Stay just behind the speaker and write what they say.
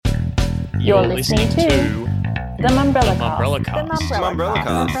You're listening to The Mumbrella Cast. The Mumbrella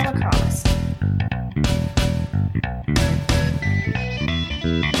Cast.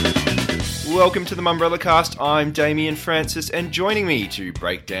 Welcome to the Mumbrella Cast. I'm Damien Francis, and joining me to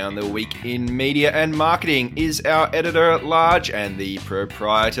break down the week in media and marketing is our editor-at-large and the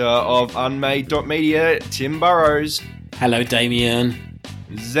proprietor of Unmade.media, Tim Burrows. Hello, Damien.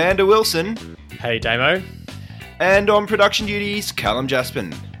 Xander Wilson. Hey, Damo. And on production duties, Callum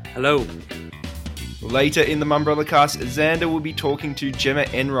Jaspin. Hello. Later in the Mumbrella Cast, Xander will be talking to Gemma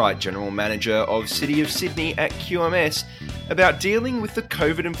Enright, General Manager of City of Sydney at QMS, about dealing with the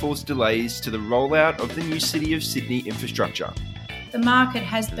COVID-enforced delays to the rollout of the new City of Sydney infrastructure. The market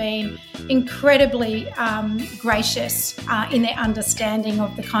has been incredibly gracious in their understanding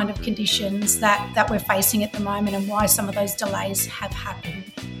of the kind of conditions that we're facing at the moment and why some of those delays have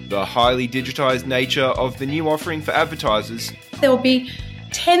happened. The highly digitised nature of the new offering for advertisers. There will be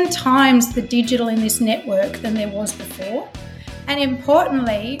 10 times the digital in this network than there was before. And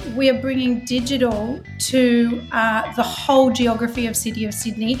importantly, we are bringing digital to the whole geography of City of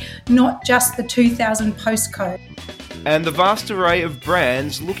Sydney, not just the 2000 postcode. And the vast array of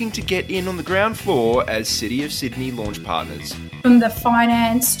brands looking to get in on the ground floor as City of Sydney launch partners. From the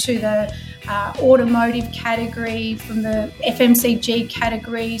finance to the automotive category, from the FMCG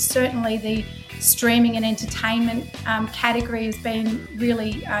category, certainly the streaming and entertainment category has been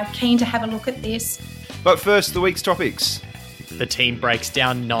really keen to have a look at this. But first, the week's topics. The team breaks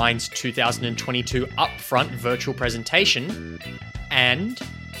down Nine's 2022 upfront virtual presentation, and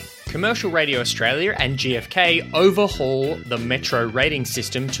Commercial Radio Australia and GfK overhaul the Metro rating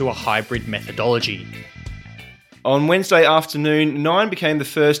system to a hybrid methodology. On Wednesday afternoon, Nine became the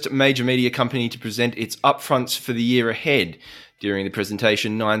first major media company to present its upfronts for the year ahead. During the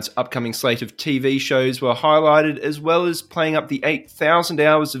presentation, Nine's upcoming slate of TV shows were highlighted, as well as playing up the 8,000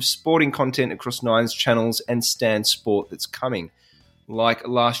 hours of sporting content across Nine's channels and Stan Sport that's coming. Like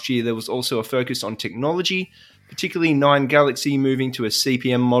last year, there was also a focus on technology, particularly Nine Galaxy moving to a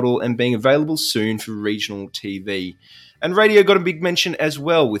CPM model and being available soon for regional TV. And radio got a big mention as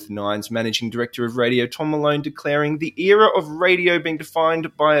well, with Nine's Managing Director of Radio, Tom Malone, declaring the era of radio being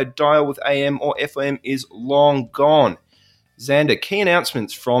defined by a dial with AM or FM is long gone. Xander, key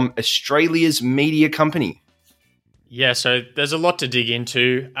announcements from Australia's media company. Yeah, so there's a lot to dig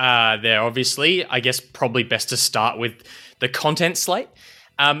into there, obviously. I guess probably best to start with the content slate.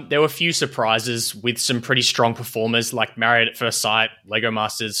 There were a few surprises with some pretty strong performers like Married at First Sight, Lego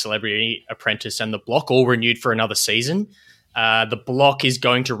Masters, Celebrity Apprentice, and The Block, all renewed for another season. The Block is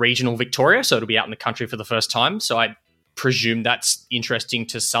going to regional Victoria, so it'll be out in the country for the first time. So I presume that's interesting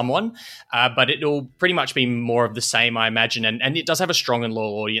to someone, but it'll pretty much be more of the same, I imagine. And it does have a strong and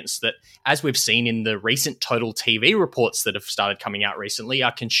loyal audience that, as we've seen in the recent Total TV reports that have started coming out recently,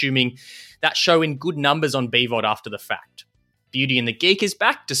 are consuming that show in good numbers on BVOD after the fact. Beauty and the Geek is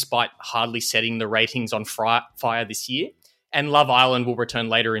back, despite hardly setting the ratings on fire this year. And Love Island will return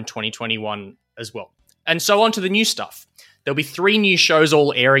later in 2021 as well. And so on to the new stuff. There'll be 3 new shows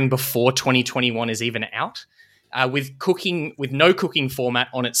all airing before 2021 is even out. With no cooking format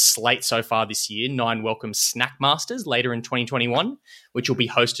on its slate so far this year, Nine welcomes Snack Masters later in 2021, which will be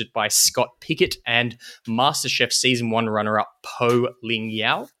hosted by Scott Pickett and MasterChef Season 1 runner-up Po Ling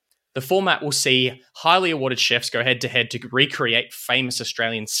Yao. The format will see highly awarded chefs go head-to-head to recreate famous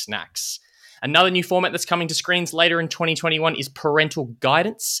Australian snacks. Another new format that's coming to screens later in 2021 is Parental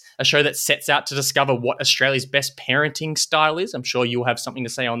Guidance, a show that sets out to discover what Australia's best parenting style is. I'm sure you'll have something to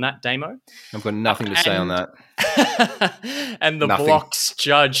say on that, Damo. I've got nothing to say on that. And The Block's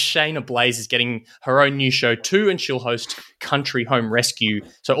judge, Shayna Blaze, is getting her own new show too, and she'll host Country Home Rescue.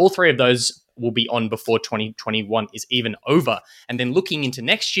 So all 3 of those will be on before 2021 is even over. And then looking into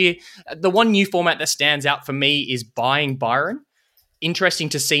next year, the one new format that stands out for me is Buying Byron. Interesting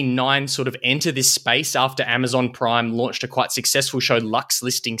to see Nine sort of enter this space after Amazon Prime launched a quite successful show, Lux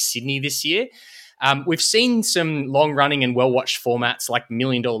Listing Sydney, this year. We've seen some long-running and well-watched formats like $1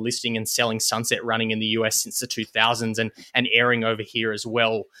 Million Listing and Selling Sunset running in the US since the 2000s and airing over here as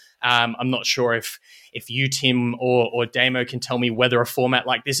well. I'm not sure if you, Tim, or Damo can tell me whether a format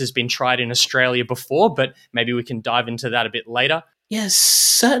like this has been tried in Australia before, but maybe we can dive into that a bit later. Yes,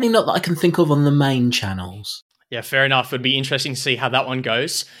 certainly not that I can think of on the main channels. Yeah, fair enough. It'd be interesting to see how that one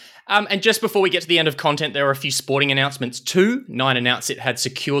goes. And just before we get to the end of content, there are a few sporting announcements too. Nine announced it had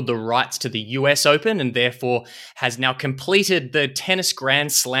secured the rights to the US Open and therefore has now completed the tennis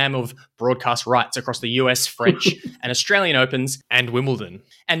Grand Slam of broadcast rights across the US, French and Australian Opens and Wimbledon.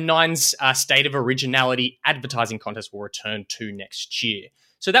 And Nine's State of Originality advertising contest will return to next year.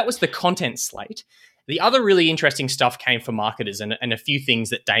 So that was the content slate. The other really interesting stuff came for marketers and a few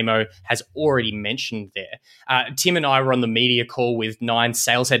things that Damo has already mentioned there. Tim and I were on the media call with Nine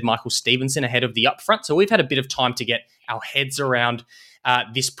sales head Michael Stevenson ahead of the upfront, so we've had a bit of time to get our heads around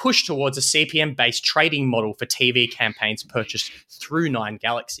this push towards a CPM-based trading model for TV campaigns purchased through Nine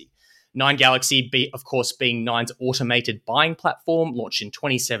Galaxy. Nine Galaxy, of course, being Nine's automated buying platform, launched in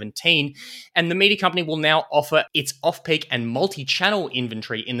 2017, and the media company will now offer its off-peak and multi-channel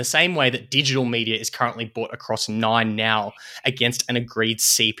inventory in the same way that digital media is currently bought across Nine now against an agreed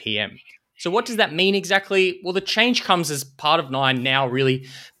CPM. So what does that mean exactly? Well, the change comes as part of Nine now really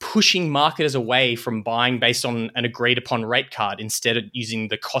pushing marketers away from buying based on an agreed upon rate card, instead of using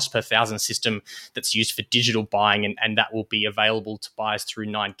the cost per thousand system that's used for digital buying, and that will be available to buyers through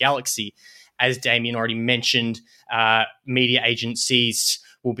Nine Galaxy. As Damien already mentioned, media agencies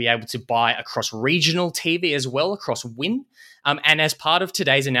will be able to buy across regional TV as well, across Win. And as part of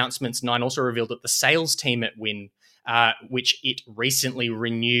today's announcements, Nine also revealed that the sales team at Win, which it recently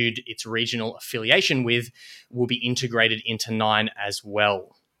renewed its regional affiliation with, will be integrated into Nine as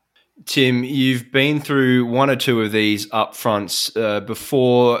well. Tim, you've been through one or two of these upfronts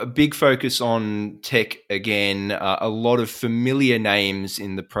before. A big focus on tech again, a lot of familiar names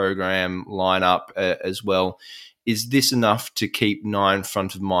in the program lineup as well. Is this enough to keep Nine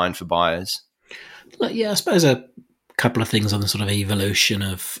front of mind for buyers? Yeah, I suppose a couple of things on the sort of evolution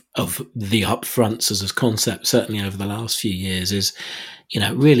of the upfronts as a concept, certainly over the last few years, is,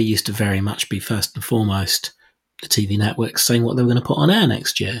 it really used to very much be first and foremost the TV networks saying what they were going to put on air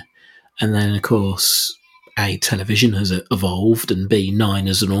next year. And then, of course, A, television has evolved, and B, Nine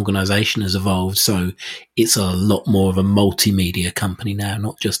as an organisation has evolved. So it's a lot more of a multimedia company now,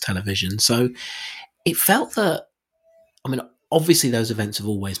 not just television. So it felt that, obviously those events have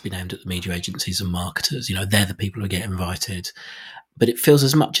always been aimed at the media agencies and marketers. They're the people who get invited. But it feels,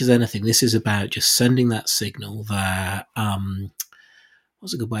 as much as anything, this is about just sending that signal that,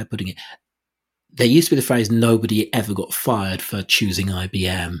 what's a good way of putting it? There used to be the phrase, nobody ever got fired for choosing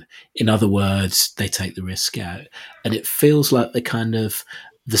IBM. In other words, they take the risk out. And it feels like the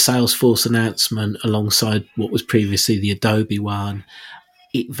Salesforce announcement alongside what was previously the Adobe one,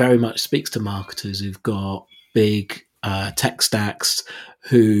 it very much speaks to marketers who've got big tech stacks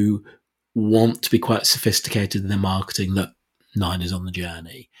who want to be quite sophisticated in their marketing, that Nine is on the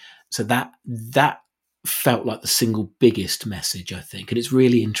journey. So that felt like the single biggest message, I think. And it's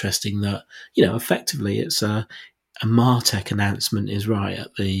really interesting that, effectively it's a MarTech announcement is right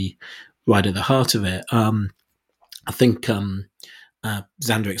at the heart of it. I think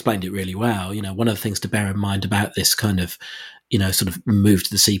Xander explained it really well. One of the things to bear in mind about this kind of, sort of move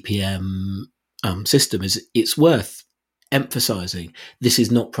to the CPM system is it's worth emphasizing this is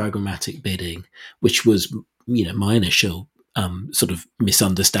not programmatic bidding, which was, my initial sort of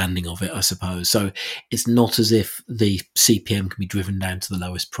misunderstanding of it, I suppose. So it's not as if the CPM can be driven down to the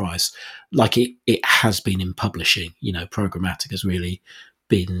lowest price like it has been in publishing. Programmatic has really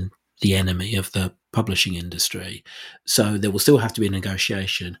been the enemy of the publishing industry. So there will still have to be a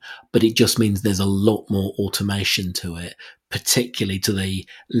negotiation, but it just means there's a lot more automation to it, particularly to the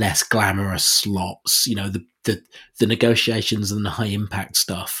less glamorous slots. The negotiations and the high impact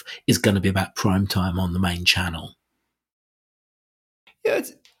stuff is going to be about prime time on the main channel. Yeah,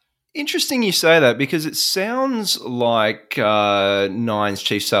 it's interesting you say that, because it sounds like Nine's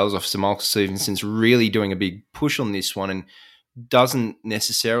Chief Sales Officer, Michael Stevenson's really doing a big push on this one and doesn't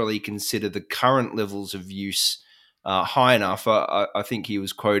necessarily consider the current levels of use high enough. I think he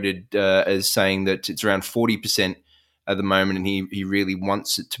was quoted as saying that it's around 40% at the moment, and he really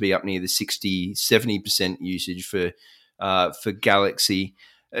wants it to be up near the 60-70% usage for Galaxy.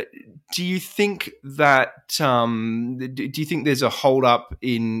 Do you think that? Do you think there's a hold up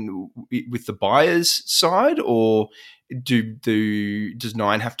with the buyer's side, or does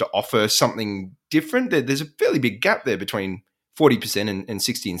Nine have to offer something different? There's a fairly big gap there between 40% and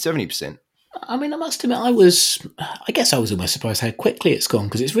 60 and 70%. I must admit, I guess I was almost surprised how quickly it's gone,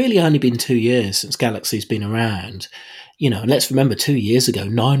 because it's really only been 2 years since Galaxy's been around. And let's remember 2 years ago,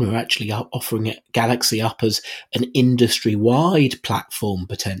 Nine were actually offering Galaxy up as an industry-wide platform,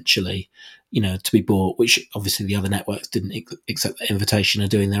 potentially, to be bought, which obviously the other networks didn't accept the invitation, of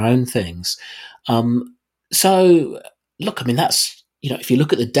doing their own things. So, look, that's, if you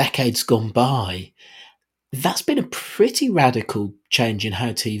look at the decades gone by, that's been a pretty radical change in how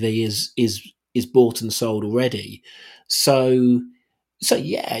TV is bought and sold already. So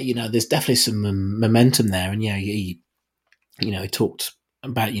yeah, there's definitely some momentum there. And yeah, he talked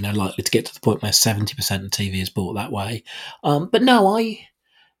about, likely to get to the point where 70% of TV is bought that way. But honestly,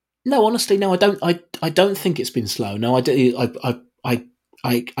 no, I don't think it's been slow. No, I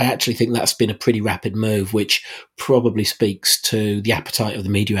I actually think that's been a pretty rapid move, which probably speaks to the appetite of the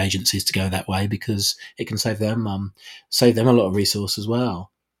media agencies to go that way, because it can save them a lot of resource as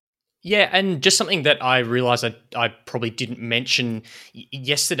well. Yeah, and just something that I realised I probably didn't mention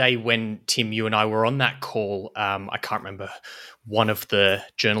yesterday when, Tim, you and I were on that call, I can't remember, one of the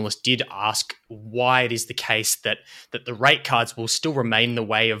journalists did ask why it is the case that the rate cards will still remain the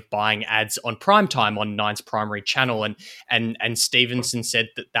way of buying ads on primetime on Nine's primary channel. And Stevenson said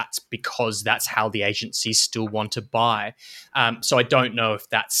that that's because that's how the agencies still want to buy. So I don't know if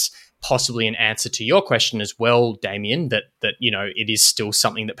that's possibly an answer to your question as well, Damien, that it is still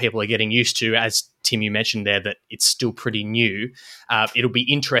something that people are getting used to. As Tim, you mentioned there, that it's still pretty new. It'll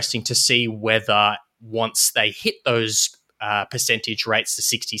be interesting to see whether once they hit those percentage rates, the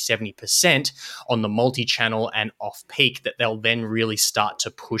 60-70% on the multi-channel and off-peak, that they'll then really start to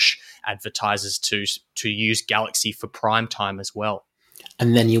push advertisers to use Galaxy for prime time as well.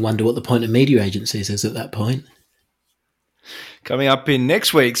 And then you wonder what the point of media agencies is at that point. Coming up in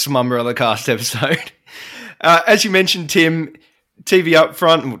next week's Mumbrella Cast episode. As you mentioned, Tim, TV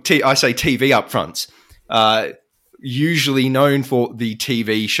upfront, I say TV upfronts, usually known for the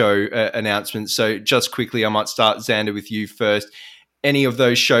TV show announcements. So just quickly, I might start, Xander, with you first. Any of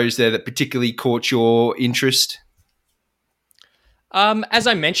those shows there that particularly caught your interest? As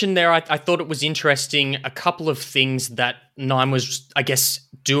I mentioned there, I thought it was interesting. A couple of things that Nine was, I guess,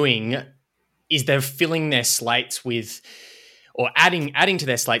 doing is they're filling their slates with, or adding to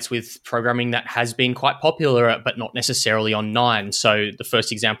their slates with programming that has been quite popular, but not necessarily on Nine. So the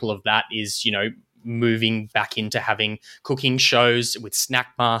first example of that is, moving back into having cooking shows with Snack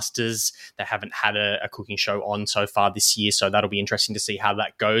Masters. They haven't had a cooking show on so far this year, so that'll be interesting to see how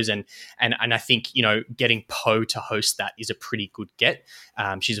that goes. And I think, getting Poe to host that is a pretty good get.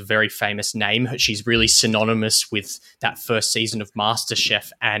 She's a very famous name. She's really synonymous with that first season of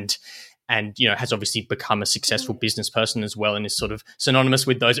MasterChef and has obviously become a successful business person as well, and is sort of synonymous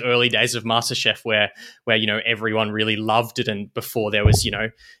with those early days of MasterChef where everyone really loved it, and before there was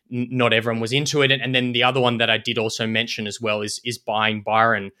not everyone was into it. And then the other one that I did also mention as well is Buying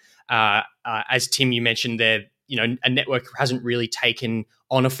Byron. As Tim, you mentioned there, a network hasn't really taken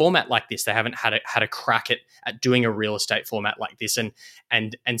on a format like this. They haven't had a crack at doing a real estate format like this,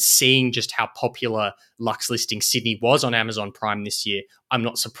 and seeing just how popular Lux Listing Sydney was on Amazon Prime this year, I'm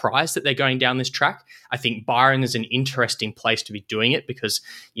not surprised that they're going down this track. I think Byron is an interesting place to be doing it because,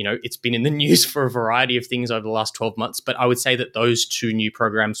 it's been in the news for a variety of things over the last 12 months, but I would say that those two new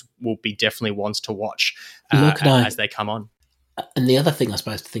programs will be definitely ones to watch as they come on. And the other thing I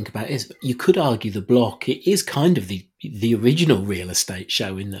suppose to think about is you could argue The Block, it is kind of the original real estate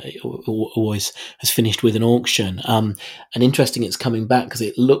show in that it always has finished with an auction. And interesting it's coming back because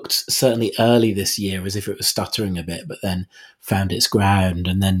it looked certainly early this year as if it was stuttering a bit, but then found its ground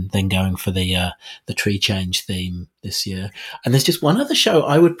and then going for the tree change theme this year. And there's just one other show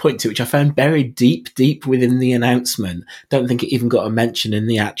I would point to, which I found buried deep within the announcement. Don't think it even got a mention in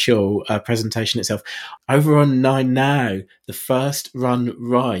the actual presentation itself. Over on 9 Now, the first run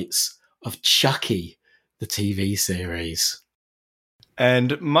rights of Chucky, the TV series.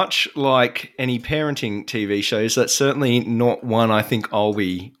 And much like any parenting TV shows, that's certainly not one I think I'll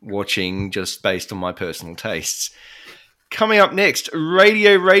be watching just based on my personal tastes. Coming up next,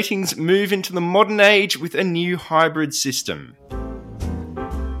 radio ratings move into the modern age with a new hybrid system.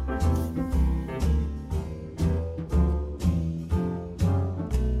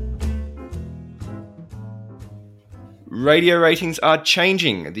 Radio ratings are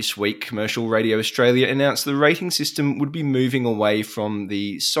changing. This week, Commercial Radio Australia announced the rating system would be moving away from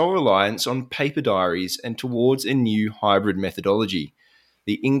the sole reliance on paper diaries and towards a new hybrid methodology.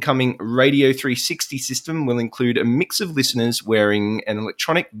 The incoming Radio 360 system will include a mix of listeners wearing an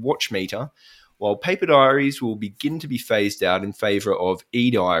electronic watch meter, while paper diaries will begin to be phased out in favour of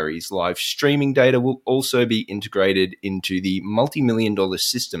e-diaries. Live streaming data will also be integrated into the multi-million-dollar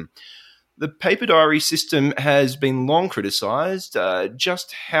system. The paper diary system has been long criticised.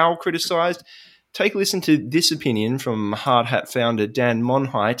 Just how criticised? Take a listen to this opinion from Hard Hat founder Dan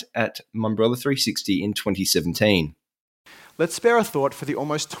Monheit at Mumbrella 360 in 2017. Let's spare a thought for the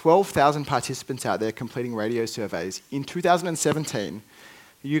almost 12,000 participants out there completing radio surveys. In 2017,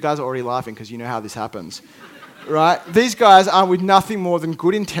 you guys are already laughing because you know how this happens, right? These guys are with nothing more than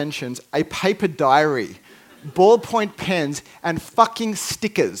good intentions, a paper diary, ballpoint pens, and fucking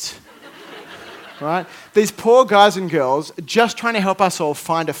stickers. Right? These poor guys and girls, just trying to help us all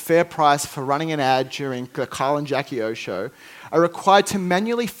find a fair price for running an ad during the Kyle and Jackie O show, are required to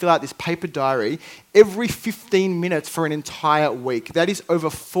manually fill out this paper diary every 15 minutes for an entire week. That is over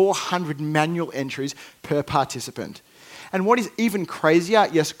 400 manual entries per participant. And what is even crazier,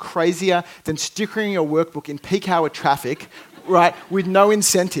 yes, crazier than stickering your workbook in peak hour traffic, right, with no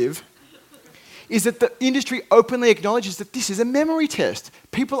incentive, is that the industry openly acknowledges that this is a memory test.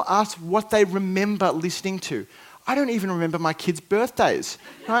 People ask what they remember listening to. I don't even remember my kids' birthdays,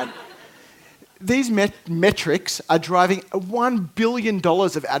 right? These metrics are driving $1 billion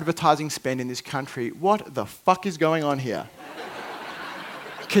of advertising spend in this country. What the fuck is going on here?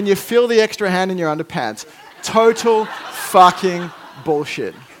 Can you feel the extra hand in your underpants? Total fucking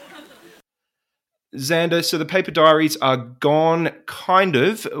bullshit. Xander, so the paper diaries are gone, kind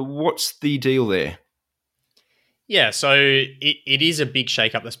of. What's the deal there? Yeah, so it is a big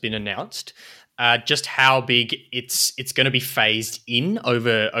shakeup that's been announced. Just how big it's going to be phased in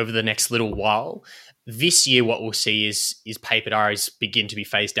over the next little while. This year, what we'll see is paper diaries begin to be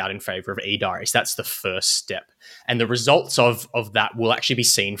phased out in favour of e-diaries. That's the first step. And the results of that will actually be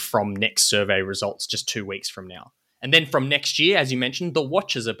seen from next survey results just 2 weeks from now. And then from next year, as you mentioned, the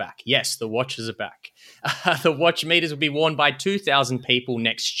watches are back. Yes, the watches are back. The watch meters will be worn by 2,000 people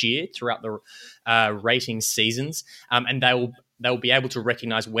next year throughout the rating seasons. And they'll be able to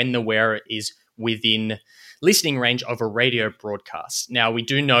recognise when the wearer is within listening range of a radio broadcast. Now, we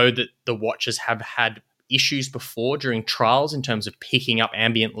do know that the watches have had issues before during trials in terms of picking up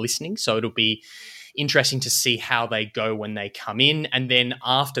ambient listening. So it'll be interesting to see how they go when they come in. And then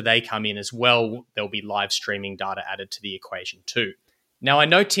after they come in as well, there'll be live streaming data added to the equation too. Now, I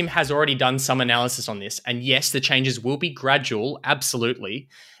know Tim has already done some analysis on this, and yes, the changes will be gradual, absolutely.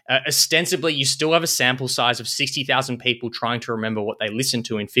 Ostensibly, you still have a sample size of 60,000 people trying to remember what they listen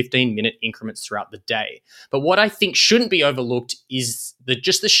to in 15-minute increments throughout the day. But what I think shouldn't be overlooked is that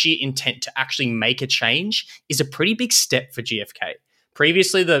just the sheer intent to actually make a change is a pretty big step for GfK.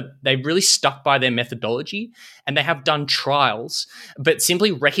 Previously, they really stuck by their methodology and they have done trials, but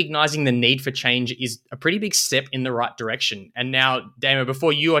simply recognizing the need for change is a pretty big step in the right direction. And now, Damo,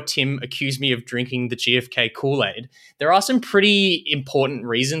 before you or Tim accuse me of drinking the GfK Kool-Aid, there are some pretty important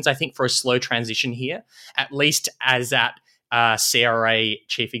reasons, I think, for a slow transition here, at least as at CRA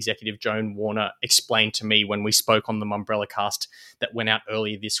Chief Executive Joan Warner explained to me when we spoke on the Mumbrella cast that went out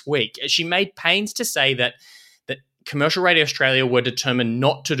earlier this week. She made pains to say that Commercial Radio Australia were determined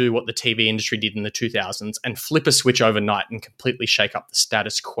not to do what the TV industry did in the 2000s and flip a switch overnight and completely shake up the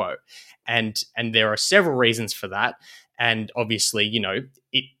status quo. And there are several reasons for that. And obviously, you know,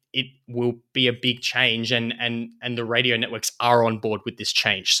 it will be a big change and the radio networks are on board with this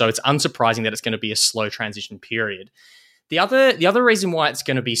change. So it's unsurprising that it's going to be a slow transition period. The other reason why it's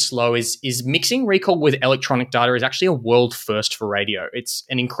going to be slow is mixing recall with electronic data is actually a world first for radio. It's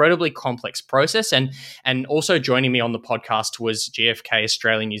an incredibly complex process, and also joining me on the podcast was GfK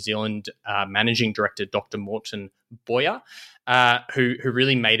Australia New Zealand Managing Director Dr. Morton Boyer, who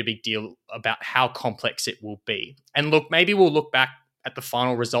really made a big deal about how complex it will be. And look, maybe we'll look back at the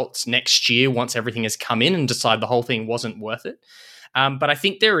final results next year once everything has come in and decide the whole thing wasn't worth it. But I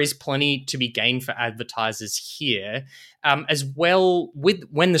think there is plenty to be gained for advertisers here, as well with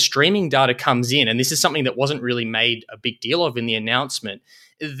when the streaming data comes in, and this is something that wasn't really made a big deal of in the announcement,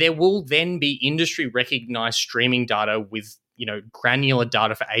 there will then be industry recognized streaming data with, you know, granular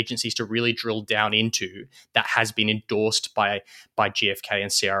data for agencies to really drill down into that has been endorsed by GfK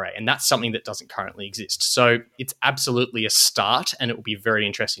and CRA. And that's something that doesn't currently exist. So it's absolutely a start, and it will be very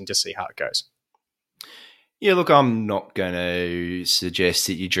interesting to see how it goes. Yeah, look, I'm not going to suggest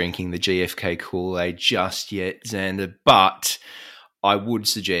that you're drinking the GfK Kool-Aid just yet, Xander, but I would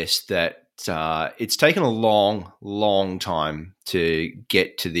suggest that it's taken a long, long time to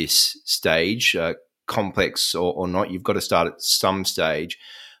get to this stage, complex or not. You've got to start at some stage.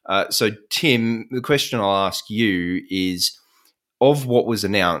 So, Tim, the question I'll ask you is, of what was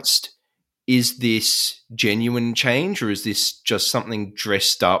announced, is this genuine change, or is this just something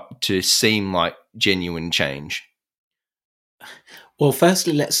dressed up to seem like genuine change? Well,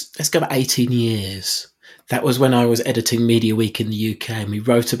 firstly, let's go back 18 years. That was when I was editing Media Week in the UK, and we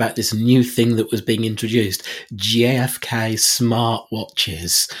wrote about this new thing that was being introduced, GfK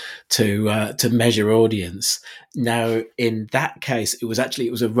smartwatches to measure audience. Now, in that case, it was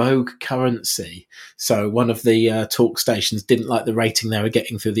a rogue currency. So one of the talk stations didn't like the rating they were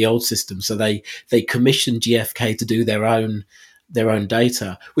getting through the old system, so they commissioned GfK to do their own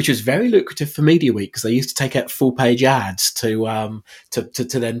data, which was very lucrative for Media Week because they used to take out full page ads to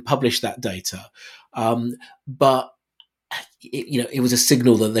then publish that data. But it was a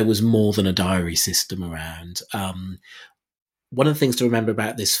signal that there was more than a diary system around. One of the things to remember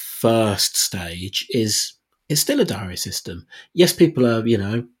about this first stage is it's still a diary system. Yes, people are,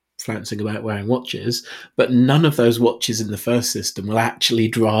 flouncing about wearing watches, but none of those watches in the first system will actually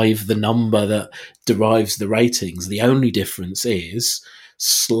drive the number that derives the ratings. The only difference is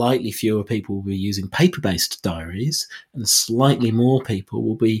slightly fewer people will be using paper-based diaries and slightly more people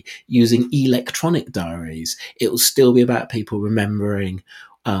will be using electronic diaries. It will still be about people remembering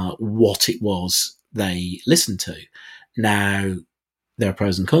what it was they listened to. Now, there are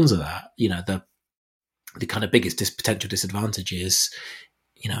pros and cons of that. You know, the kind of biggest potential disadvantage is,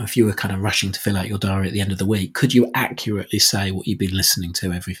 you know, if you were kind of rushing to fill out your diary at the end of the week, could you accurately say what you've been listening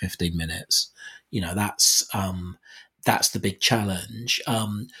to every 15 minutes? You know, that's the big challenge.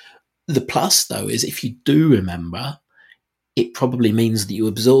 The plus, though, is if you do remember, it probably means that you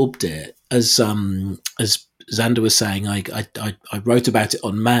absorbed it. As Xander was saying, I wrote about it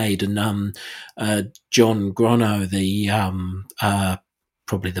on Made, and John Grono, the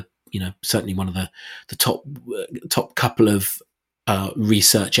probably the, you know, certainly one of the top couple of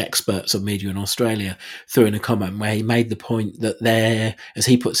research experts on media in Australia, threw in a comment where he made the point that there, as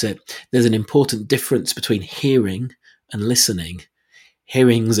he puts it, there's an important difference between hearing and listening.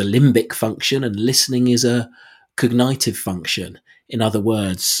 Hearing's a limbic function and listening is a cognitive function. In other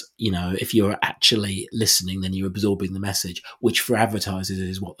words, you know, if you're actually listening, then you're absorbing the message, which for advertisers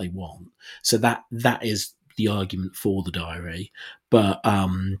is what they want. So that is the argument for the diary. But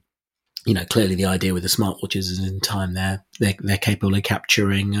you know, clearly the idea with the smartwatches is in time they're capable of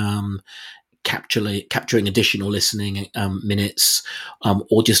capturing additional listening minutes,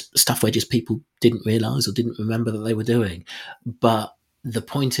 or just stuff where just people didn't realise or didn't remember that they were doing. But the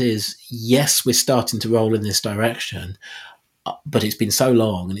point is, yes, we're starting to roll in this direction, but it's been so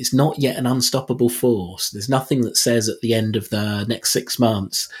long and it's not yet an unstoppable force. There's nothing that says at the end of the next 6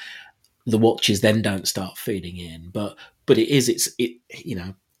 months the watches then don't start feeding in. But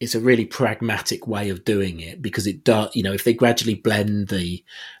it's a really pragmatic way of doing it, because it does, you know, if they gradually blend the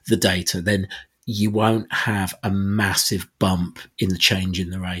data, then you won't have a massive bump in the change in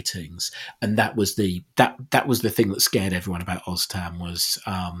the ratings. And that was the thing that scared everyone about OzTam, was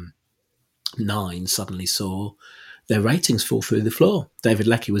Nine suddenly saw their ratings fall through the floor. David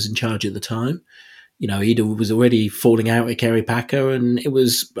Leckie was in charge at the time. You know, he was already falling out with Kerry Packer, and it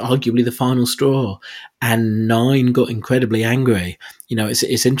was arguably the final straw. And Nine got incredibly angry. You know,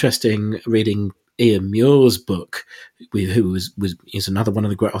 it's interesting reading Ian Muir's book, who is another one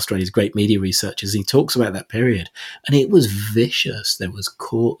of Australia's great media researchers. He talks about that period, and it was vicious. There was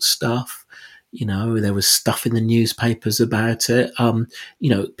court stuff. You know, there was stuff in the newspapers about it. You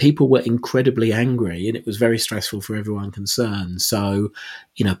know, people were incredibly angry, and it was very stressful for everyone concerned. So,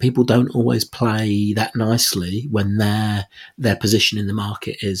 you know, people don't always play that nicely when their position in the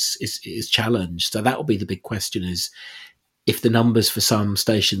market is challenged. So that will be the big question: is if the numbers for some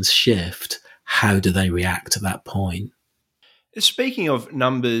stations shift, how do they react at that point? Speaking of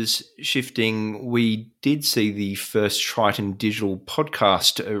numbers shifting, we did see the first Triton Digital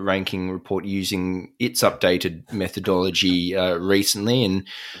podcast ranking report using its updated methodology recently. And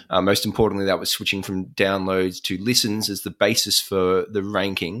most importantly, that was switching from downloads to listens as the basis for the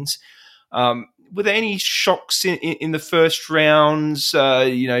rankings. Were there any shocks in the first rounds?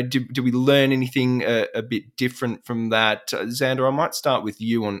 You know, did we learn anything a bit different from that? Xander, I might start with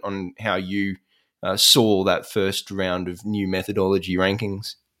you on how you saw that first round of new methodology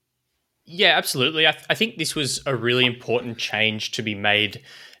rankings. Yeah, absolutely. I think this was a really important change to be made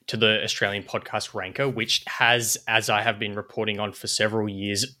to the Australian Podcast Ranker, which has, as I have been reporting on for several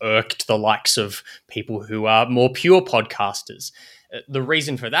years, irked the likes of people who are more pure podcasters. The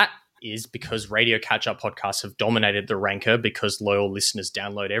reason for that is because radio catch-up podcasts have dominated the ranker because loyal listeners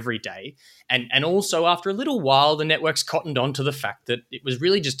download every day. And also, after a little while, the networks cottoned on to the fact that it was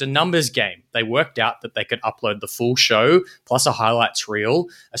really just a numbers game. They worked out that they could upload the full show, plus a highlights reel,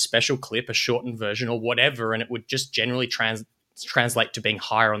 a special clip, a shortened version, or whatever, and it would just generally translate to being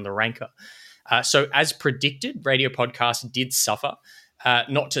higher on the ranker. So as predicted, radio podcasts did suffer.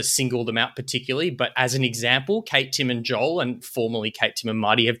 Not to single them out particularly, but as an example, Kate, Tim and Joel, and formerly Kate, Tim and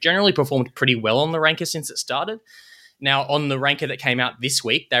Marty, have generally performed pretty well on the ranker since it started. Now, on the ranker that came out this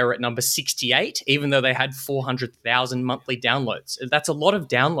week, they were at number 68, even though they had 400,000 monthly downloads. That's a lot of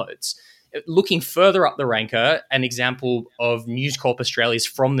downloads. Looking further up the ranker, an example of News Corp Australia's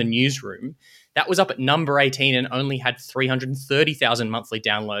From the Newsroom, that was up at number 18 and only had 330,000 monthly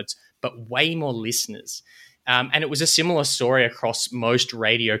downloads, but way more listeners. And it was a similar story across most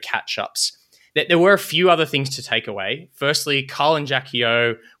radio catch-ups. There were a few other things to take away. Firstly, Carl and Jackie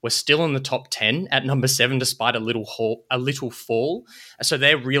O were still in the top 10 at number 7 despite a little fall. So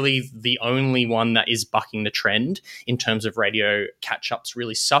they're really the only one that is bucking the trend in terms of radio catch-ups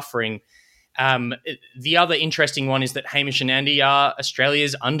really suffering. The other interesting one is that Hamish and Andy are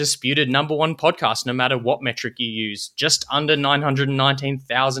Australia's undisputed number one podcast, no matter what metric you use. Just under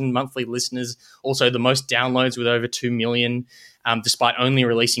 919,000 monthly listeners. Also, the most downloads with over 2 million, despite only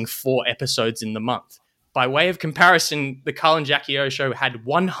releasing 4 episodes in the month. By way of comparison, the Carl and Jackie O Show had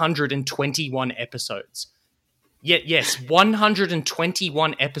 121 episodes. Yet, yes,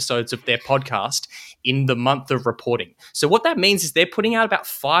 121 episodes of their podcast in the month of reporting. So what that means is they're putting out about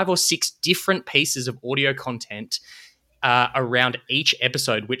 5 or 6 different pieces of audio content around each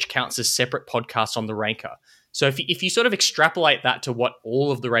episode, which counts as separate podcasts on the Ranker. So if you sort of extrapolate that to what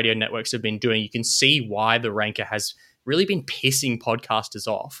all of the radio networks have been doing, you can see why the Ranker has really been pissing podcasters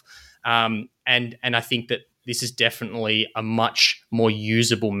off. And I think that this is definitely a much more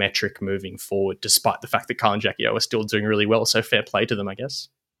usable metric moving forward, despite the fact that Carl and Jackie O are still doing really well. So fair play to them, I guess.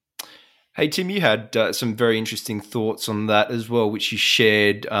 Hey, Tim, you had some very interesting thoughts on that as well, which you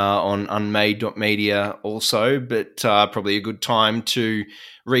shared on unmade.media also, but probably a good time to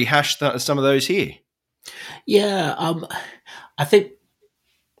rehash some of those here. Yeah, I think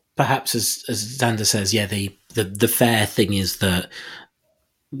perhaps as Xander says, yeah, the fair thing is that,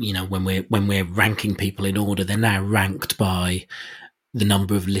 you know, when we're ranking people in order, they're now ranked by the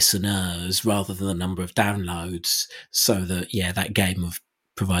number of listeners rather than the number of downloads, so that, yeah, that game of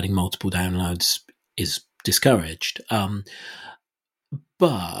providing multiple downloads is discouraged.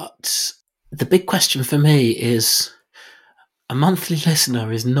 But the big question for me is, a monthly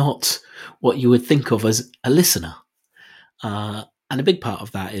listener is not what you would think of as a listener. And a big part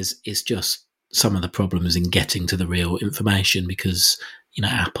of that is just some of the problems in getting to the real information, because, you know,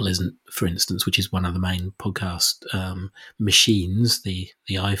 Apple isn't, for instance, which is one of the main podcast machines, the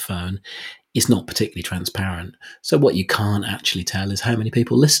iPhone, is not particularly transparent. So what you can't actually tell is how many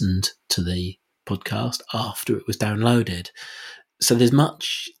people listened to the podcast after it was downloaded. So there's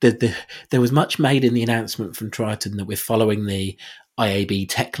much, there was much made in the announcement from Triton that we're following the IAB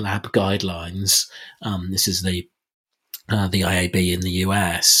Tech Lab guidelines. This is the IAB in the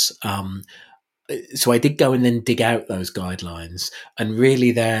US. So I did go and then dig out those guidelines, and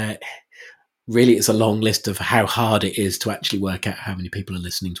really it's a long list of how hard it is to actually work out how many people are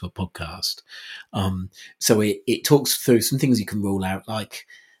listening to a podcast. So it talks through some things you can rule out, like,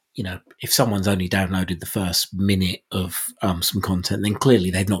 you know, if someone's only downloaded the first minute of some content, then clearly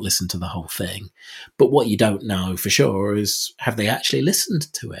they've not listened to the whole thing. But what you don't know for sure is, have they actually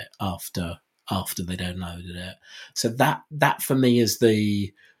listened to it after they downloaded it? So that for me is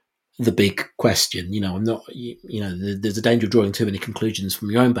the big question. You know, I'm not, you know, there's a danger of drawing too many conclusions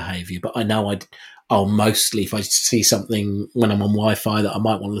from your own behaviour, but I know I'll mostly, if I see something when I'm on Wi-Fi that I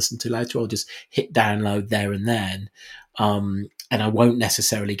might want to listen to later, I'll just hit download there and then. And I won't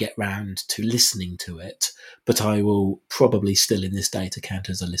necessarily get round to listening to it, but I will probably still in this data count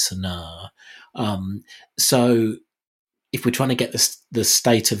as a listener. So if we're trying to get the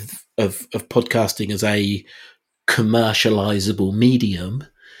state of podcasting as a commercializable medium,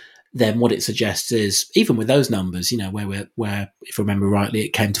 then what it suggests is, even with those numbers, you know, where if I remember rightly,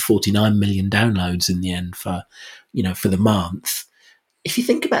 it came to 49 million downloads in the end for the month. If you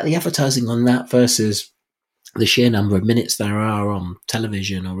think about the advertising on that versus the sheer number of minutes there are on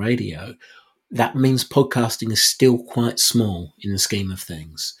television or radio, that means podcasting is still quite small in the scheme of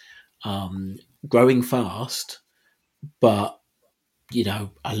things. Growing fast, but, you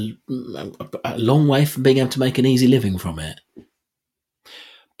know, a long way from being able to make an easy living from it.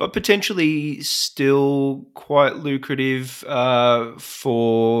 But potentially still quite lucrative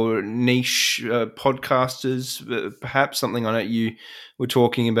for niche podcasters, perhaps something I know you were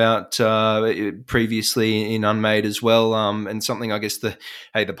talking about previously in Unmade as well, and something I guess the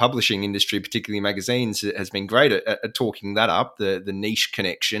publishing industry, particularly magazines, has been great at talking that up, the niche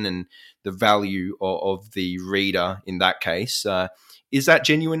connection and the value of the reader in that case. Is that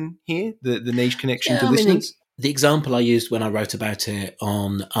genuine here, the niche connection to listeners? The example I used when I wrote about it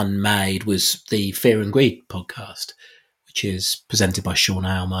on Unmade was the Fear and Greed podcast, which is presented by Sean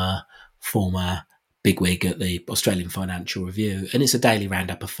Aylmer, former bigwig at the Australian Financial Review. And it's a daily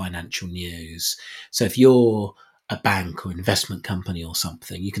roundup of financial news. So if you're a bank or investment company or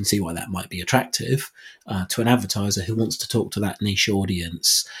something, you can see why that might be attractive to an advertiser who wants to talk to that niche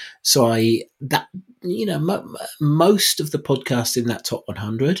audience. So most of the podcasts in that top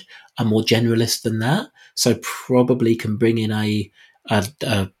 100 are more generalist than that. So probably can bring in a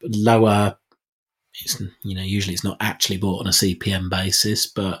lower, usually it's not actually bought on a CPM basis,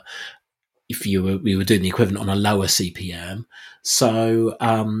 but if we were doing the equivalent on a lower CPM. So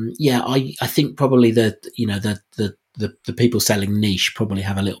I think probably the people selling niche probably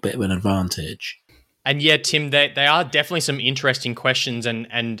have a little bit of an advantage. And yeah, Tim, they are definitely some interesting questions,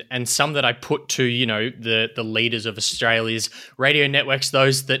 and some that I put to the leaders of Australia's radio networks,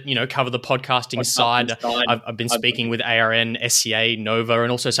 those that cover the podcasting side. I've been speaking with ARN, SCA, Nova,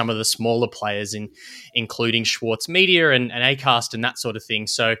 and also some of the smaller players, including Schwartz Media and Acast and that sort of thing.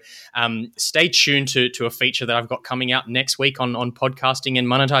 So stay tuned to a feature that I've got coming out next week on podcasting and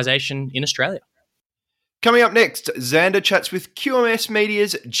monetization in Australia. Coming up next, Xander chats with QMS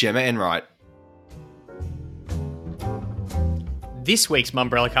Media's Gemma Enright. This week's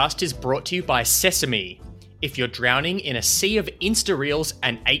Mumbrellacast is brought to you by Sesame. If you're drowning in a sea of Insta Reels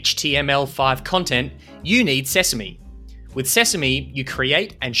and HTML5 content, you need Sesame. With Sesame, you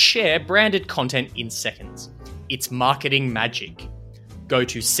create and share branded content in seconds. It's marketing magic. Go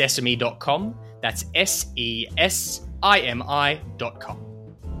to sesame.com, that's SESIMI.com.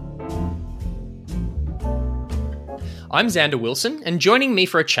 I'm Xander Wilson, and joining me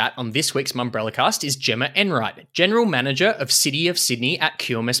for a chat on this week's Mumbrellacast is Gemma Enright, General Manager of City of Sydney at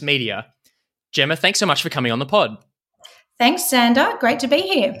QMS Media. Gemma, thanks so much for coming on the pod. Thanks, Xander. Great to be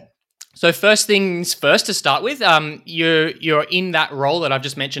here. So first things first, to start with, you're in that role that I've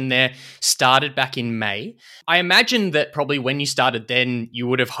just mentioned there, started back in May. I imagine that probably when you started then, you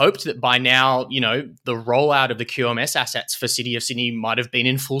would have hoped that by now, the rollout of the QMS assets for City of Sydney might have been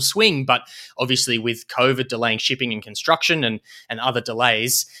in full swing. But obviously with COVID delaying shipping and construction and other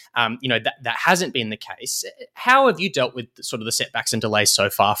delays, that hasn't been the case. How have you dealt with sort of the setbacks and delays so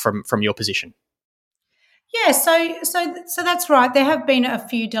far from your position? Yeah, so that's right. There have been a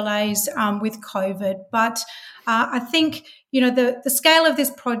few delays with COVID, but I think the scale of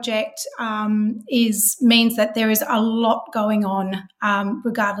this project means that there is a lot going on,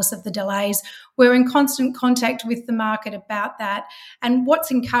 regardless of the delays. We're in constant contact with the market about that, and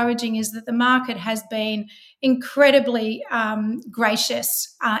what's encouraging is that the market has been incredibly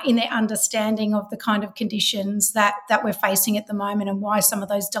gracious in their understanding of the kind of conditions that we're facing at the moment and why some of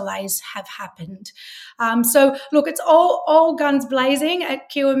those delays have happened. So look, it's all guns blazing at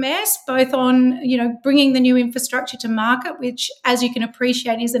QMS, both on bringing the new infrastructure to market, which, as you can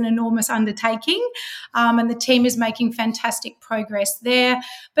appreciate, is an enormous undertaking, and the team is making fantastic progress there.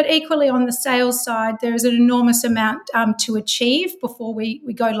 But equally on the sales side, there is an enormous amount to achieve before we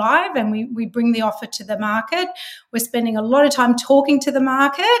go live and we bring the offer to the market. We're spending a lot of time talking to the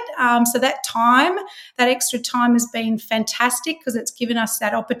market, so that extra time has been fantastic because it's given us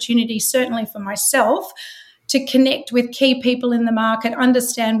that opportunity, certainly for myself, to connect with key people in the market,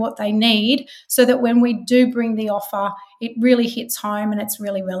 understand what they need, so that when we do bring the offer, it really hits home and it's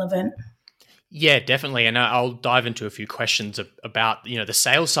really relevant. Yeah, definitely. And I'll dive into a few questions about, the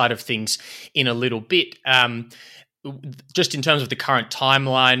sales side of things in a little bit. Just in terms of the current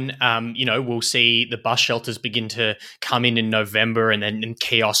timeline, we'll see the bus shelters begin to come in November and then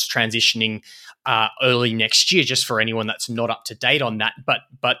kiosks transitioning early next year, just for anyone that's not up to date on that. But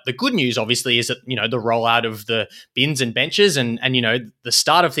the good news, obviously, is that, the rollout of the bins and benches and the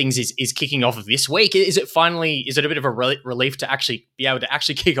start of things is kicking off this week. Is it a bit of a relief to actually be able to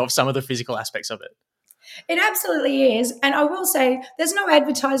actually kick off some of the physical aspects of it? It absolutely is. And I will say there's no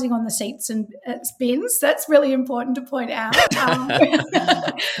advertising on the seats and bins. That's really important to point out.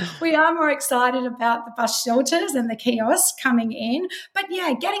 We are more excited about the bus shelters and the kiosks coming in. But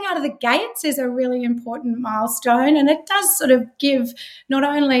yeah, getting out of the gates is a really important milestone. And it does sort of give not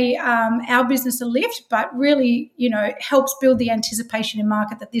only our business a lift, but really, helps build the anticipation in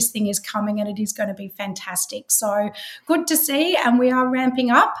market that this thing is coming and it is going to be fantastic. So good to see. And we are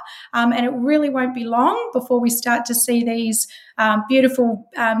ramping up, and it really won't be long before we start to see these beautiful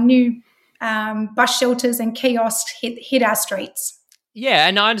new bus shelters and kiosks hit our streets. Yeah,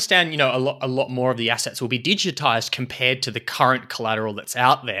 and I understand, a lot more of the assets will be digitized compared to the current collateral that's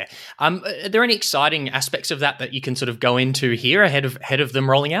out there. Are there any exciting aspects of that you can sort of go into here ahead of them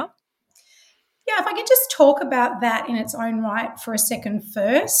rolling out? Yeah, if I could just talk about that in its own right for a second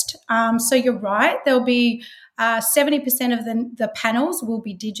first. So you're right, there'll be 70% of the panels will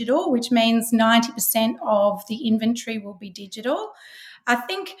be digital, which means 90% of the inventory will be digital. I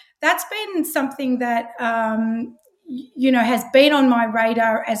think that's been something that, has been on my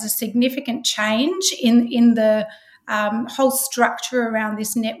radar as a significant change in the whole structure around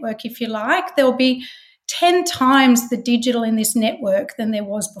this network, if you like. There'll be 10 times the digital in this network than there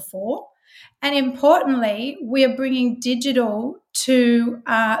was before. And importantly, we are bringing digital to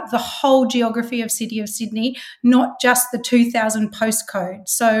the whole geography of City of Sydney, not just the 2,000 postcode.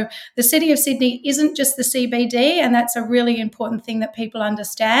 So the City of Sydney isn't just the CBD, and that's a really important thing that people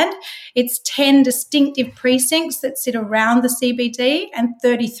understand. It's 10 distinctive precincts that sit around the CBD and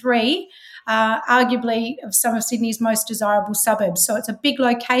 33 arguably of some of Sydney's most desirable suburbs. So it's a big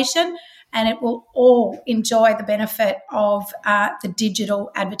location, and it will all enjoy the benefit of the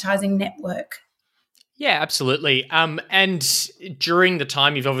digital advertising network. Yeah, absolutely. And during the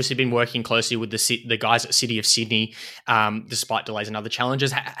time, you've obviously been working closely with the guys at City of Sydney, despite delays and other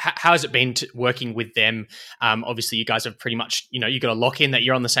challenges. How has it been working with them? Obviously, you guys have pretty much, you got to lock in that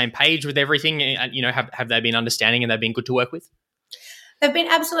you're on the same page with everything. And, have they been understanding and they've been good to work with? They've been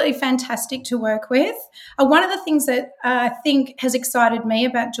absolutely fantastic to work with. One of the things that I think has excited me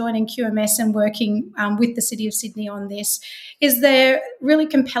about joining QMS and working with the City of Sydney on this is their really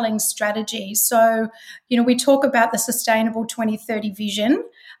compelling strategy. So, we talk about the Sustainable 2030 vision,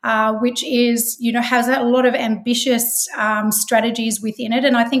 which is, has a lot of ambitious strategies within it.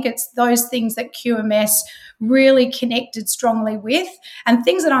 And I think it's those things that QMS really connected strongly with, and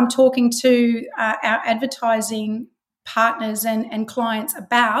things that I'm talking to our advertising partners and clients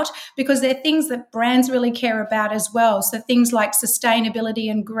about, because they're things that brands really care about as well. So things like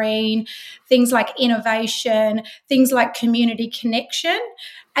sustainability and green, things like innovation, things like community connection,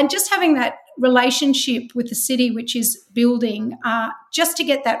 and just having that relationship with the city, which is building, just to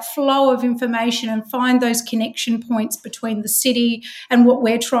get that flow of information and find those connection points between the city and what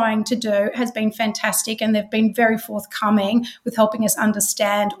we're trying to do has been fantastic. And they've been very forthcoming with helping us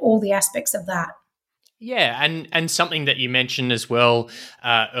understand all the aspects of that. Yeah, and something that you mentioned as well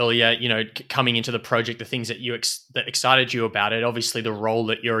earlier, coming into the project, the things that that excited you about it. Obviously, the role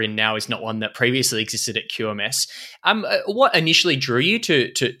that you're in now is not one that previously existed at QMS. What initially drew you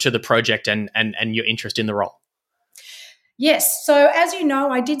to the project and your interest in the role? Yes. So as you know,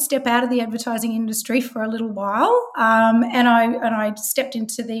 I did step out of the advertising industry for a little while, and I stepped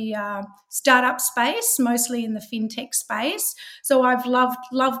into the startup space, mostly in the fintech space. So I've loved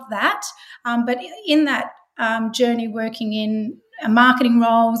that. But in that journey, working in marketing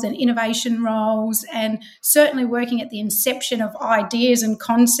roles and innovation roles, and certainly working at the inception of ideas and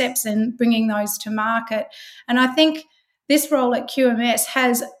concepts and bringing those to market. And I think this role at QMS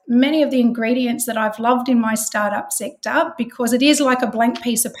has many of the ingredients that I've loved in my startup sector, because it is like a blank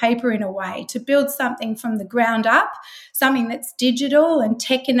piece of paper in a way, to build something from the ground up, something that's digital and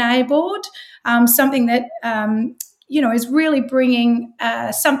tech enabled, something that is really bringing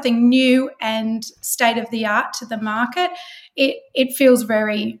something new and state of the art to the market. It feels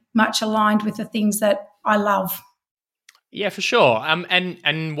very much aligned with the things that I love. Yeah, for sure.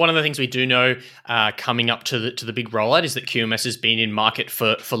 And one of the things we do know coming up to the big rollout is that QMS has been in market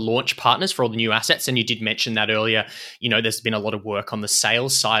for launch partners for all the new assets. And you did mention that earlier. There's been a lot of work on the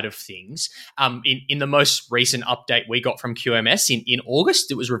sales side of things. In the most recent update we got from QMS in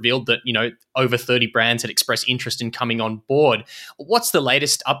August, it was revealed that over 30 brands had expressed interest in coming on board. What's the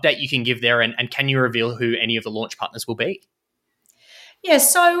latest update you can give there, and can you reveal who any of the launch partners will be? Yeah,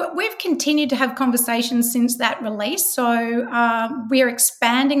 so we've continued to have conversations since that release. So we are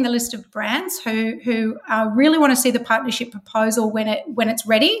expanding the list of brands who really want to see the partnership proposal when it's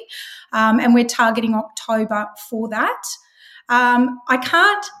ready, and we're targeting October for that. I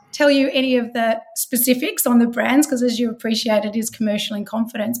can't tell you any of the specifics on the brands because, as you appreciate, it is commercial in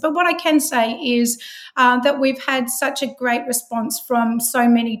confidence. But what I can say is that we've had such a great response from so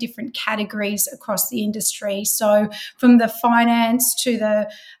many different categories across the industry. So from the finance to the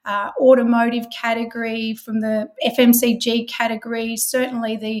automotive category, from the FMCG category,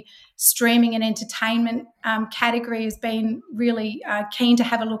 certainly the streaming and entertainment category has been really keen to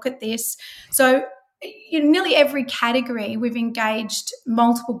have a look at this. So in nearly every category, we've engaged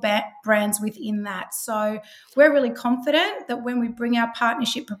multiple brands within that. So we're really confident that when we bring our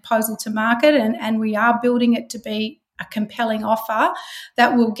partnership proposal to market, and we are building it to be a compelling offer,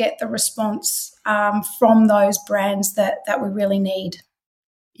 that we'll get the response from those brands that we really need.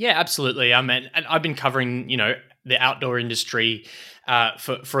 Yeah, absolutely. And I've been covering, the outdoor industry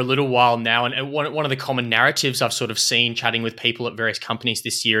for a little while now, and one of the common narratives I've sort of seen chatting with people at various companies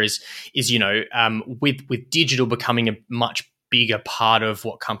this year is with digital becoming a much bigger part of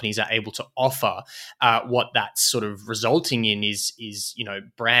what companies are able to offer, what that's sort of resulting in is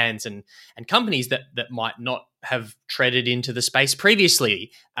brands and companies that might not have treaded into the space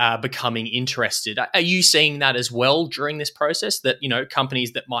previously becoming interested. Are you seeing that as well during this process, that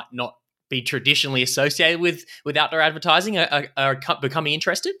companies that might not be traditionally associated with outdoor advertising are becoming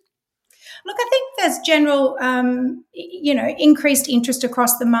interested? Look, I think there's general, increased interest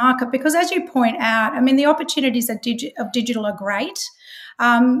across the market because, as you point out, the opportunities of digital are great.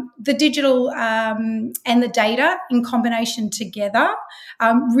 The digital and the data in combination together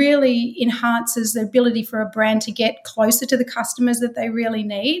really enhances the ability for a brand to get closer to the customers that they really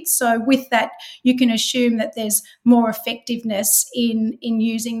need. So with that, you can assume that there's more effectiveness in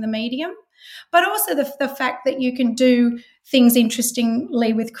using the medium. but also the fact that you can do things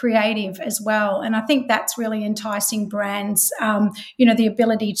interestingly with creative as well. And I think that's really enticing brands, the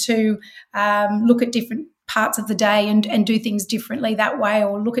ability to look at different parts of the day and do things differently that way,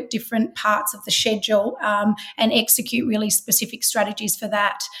 or look at different parts of the schedule and execute really specific strategies for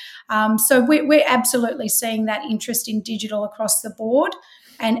that. So we're absolutely seeing that interest in digital across the board,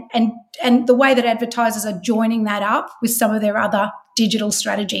 and the way that advertisers are joining that up with some of their other digital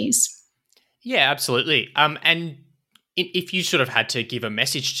strategies. Yeah, absolutely. And if you sort of had to give a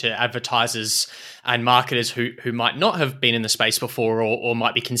message to advertisers and marketers who might not have been in the space before, or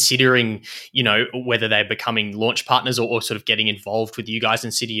might be considering, whether they're becoming launch partners or sort of getting involved with you guys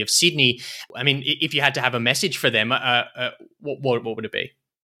in City of Sydney, I mean, if you had to have a message for them, what would it be?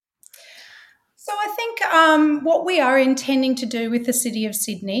 So I think what we are intending to do with the City of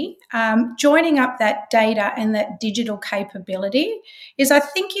Sydney, joining up that data and that digital capability, is I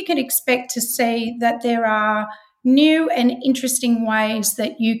think you can expect to see that there are new and interesting ways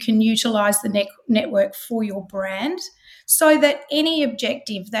that you can utilise the network for your brand, so that any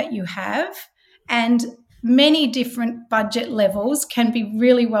objective that you have and many different budget levels can be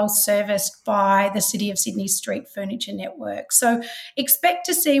really well serviced by the City of Sydney Street Furniture Network. So expect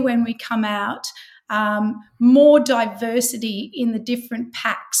to see, when we come out, more diversity in the different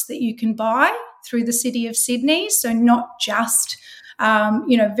packs that you can buy through the City of Sydney. So not just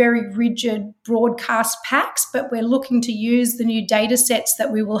very rigid broadcast packs, but we're looking to use the new data sets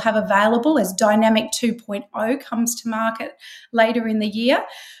that we will have available as Dynamic 2.0 comes to market later in the year,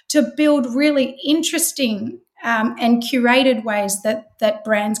 to build really interesting and curated ways that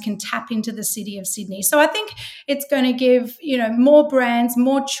brands can tap into the City of Sydney. So I think it's going to give, more brands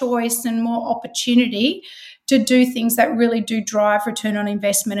more choice and more opportunity to do things that really do drive return on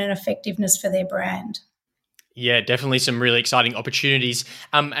investment and effectiveness for their brand. Yeah, definitely some really exciting opportunities.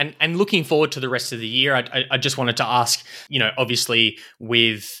 And looking forward to the rest of the year, I just wanted to ask, obviously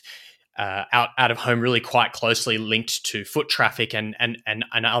with out of home really quite closely linked to foot traffic and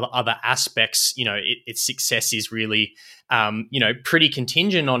other aspects, its success is really, pretty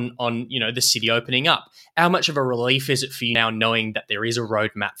contingent on the city opening up. How much of a relief is it for you now, knowing that there is a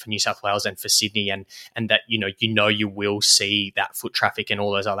roadmap for New South Wales and for Sydney, and that you will see that foot traffic and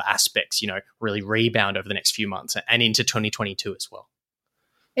all those other aspects, really rebound over the next few months and into 2022 as well?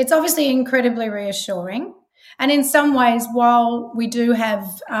 It's obviously incredibly reassuring. And in some ways, while we do have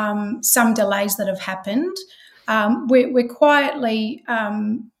some delays that have happened, we're quietly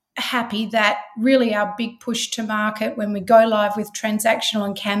happy that really our big push to market, when we go live with transactional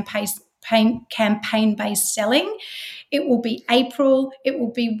and campaign-based selling, it will be April. It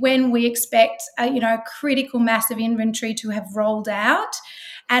will be when we expect a critical mass of inventory to have rolled out.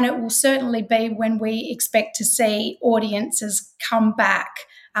 And it will certainly be when we expect to see audiences come back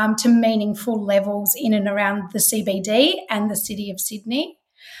to meaningful levels in and around the CBD and the City of Sydney.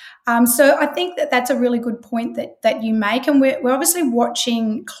 So I think that's a really good point that you make, and we're obviously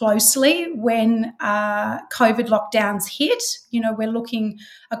watching closely when COVID lockdowns hit. We're looking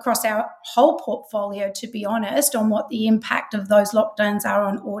across our whole portfolio, to be honest, on what the impact of those lockdowns are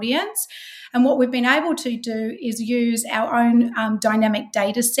on audience. And what we've been able to do is use our own dynamic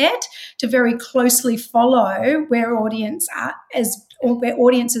data set to very closely follow where audiences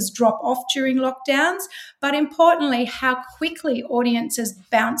drop off during lockdowns, but importantly, how quickly audiences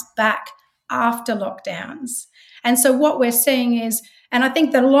bounce back after lockdowns. And so what we're seeing is, and I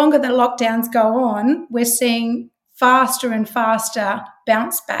think the longer the lockdowns go on, we're seeing faster and faster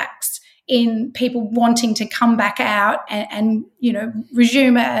bounce backs in people wanting to come back out and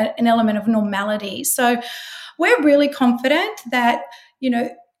resume an element of normality. So we're really confident that,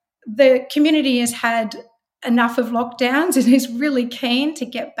 the community has had enough of lockdowns and is really keen to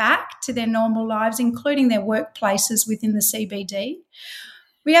get back to their normal lives, including their workplaces within the CBD.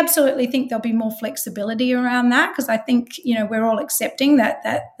 We absolutely think there'll be more flexibility around that, because I think, we're all accepting that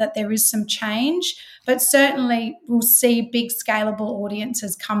there is some change, but certainly we'll see big scalable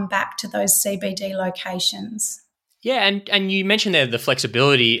audiences come back to those CBD locations. Yeah, and you mentioned there the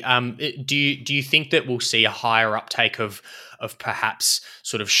flexibility. Do you think that we'll see a higher uptake of perhaps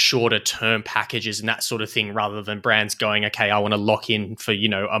sort of shorter term packages and that sort of thing, rather than brands going, okay, I want to lock in for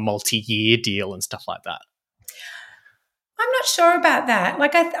a multi-year deal and stuff like that? I'm not sure about that.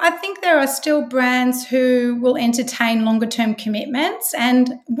 I think there are still brands who will entertain longer term commitments.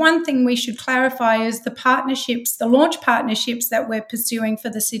 And one thing we should clarify is the launch partnerships that we're pursuing for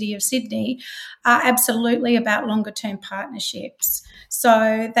the City of Sydney are absolutely about longer term partnerships.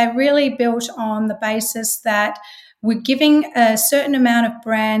 So they're really built on the basis that we're giving a certain amount of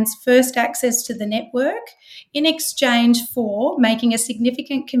brands first access to the network in exchange for making a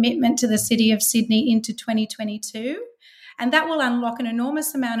significant commitment to the City of Sydney into 2022. And that will unlock an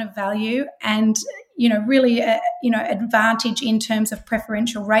enormous amount of value and, really, advantage in terms of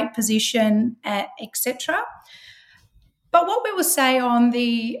preferential rate position, etc. But what we will say on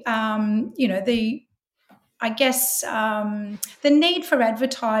the need for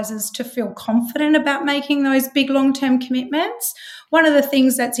advertisers to feel confident about making those big long-term commitments. One of the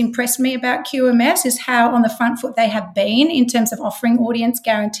things that's impressed me about QMS is how on the front foot they have been in terms of offering audience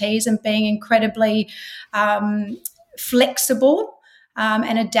guarantees and being incredibly flexible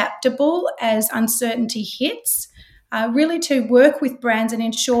and adaptable as uncertainty hits. Really to work with brands and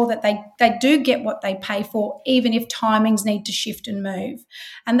ensure that they do get what they pay for, even if timings need to shift and move.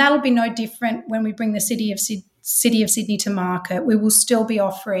 And that'll be no different when we bring the City of Sydney to market. We will still be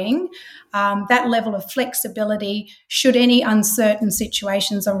offering that level of flexibility should any uncertain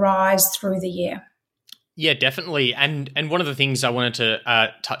situations arise through the year. Yeah, definitely. And one of the things I wanted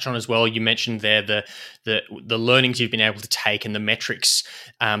to touch on as well, you mentioned there the learnings you've been able to take and the metrics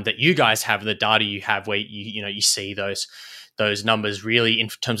that you guys have, the data you have, where you see those numbers really in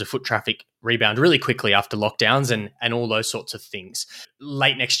terms of foot traffic rebound really quickly after lockdowns and all those sorts of things.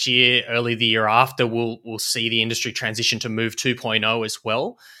 Late next year, early the year after, we'll see the industry transition to Move 2.0 as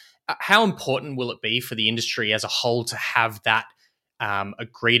well. How important will it be for the industry as a whole to have that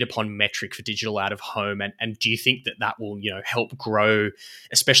agreed upon metric for digital out of home, and do you think that will help grow,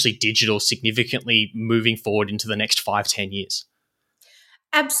 especially digital, significantly moving forward into the next 5-10 years?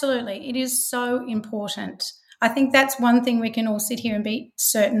 Absolutely, it is so important. I think that's one thing we can all sit here and be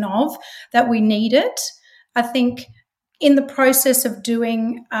certain of, that we need it. I think in the process of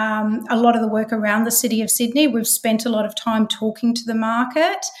doing a lot of the work around the City of Sydney, we've spent a lot of time talking to the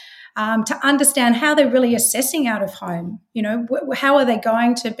market to understand how they're really assessing out of home. How are they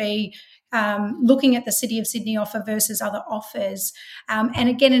going to be looking at the City of Sydney offer versus other offers? And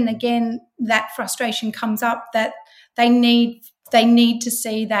again, that frustration comes up that they need to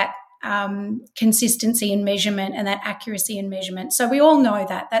see that consistency in measurement and that accuracy in measurement. So we all know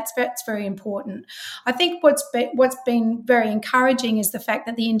that. That's very important. I think what's been very encouraging is the fact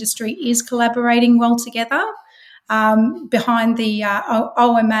that the industry is collaborating well together. Behind the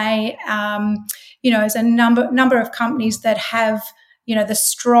OMA, there's a number of companies that have, the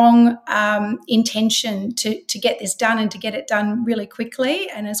strong intention to get this done and to get it done really quickly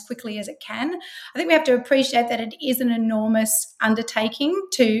and as quickly as it can. I think we have to appreciate that it is an enormous undertaking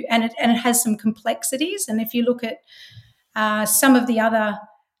and it has some complexities. And if you look at some of the other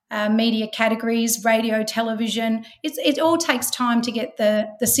media categories, radio, television, it all takes time to get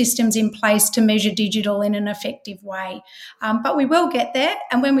the systems in place to measure digital in an effective way. But we will get there,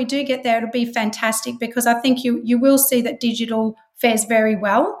 and when we do get there, it'll be fantastic, because I think you will see that digital fares very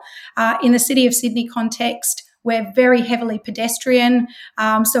well. In the City of Sydney context, we're very heavily pedestrian,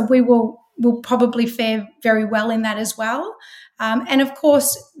 so we'll probably fare very well in that as well. And of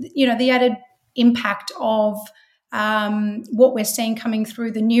course, the added impact of what we're seeing coming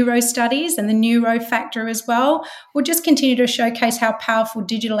through the neuro studies and the neuro factor as well will just continue to showcase how powerful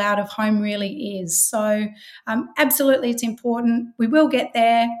digital out of home really is. So absolutely, it's important. We will get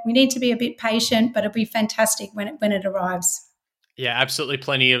there. We need to be a bit patient, but it'll be fantastic when it arrives. Yeah, absolutely.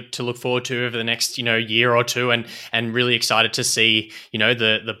 Plenty to look forward to over the next, year or two, and really excited to see,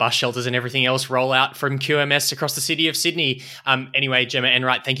 the bus shelters and everything else roll out from QMS across the City of Sydney. Anyway, Gemma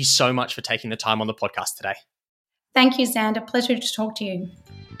Enright, thank you so much for taking the time on the podcast today. Thank you, Xander. Pleasure to talk to you.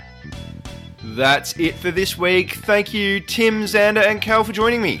 That's it for this week. Thank you, Tim, Xander, and Cal for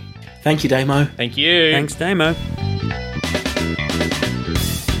joining me. Thank you, Damo. Thank you. Thanks, Damo.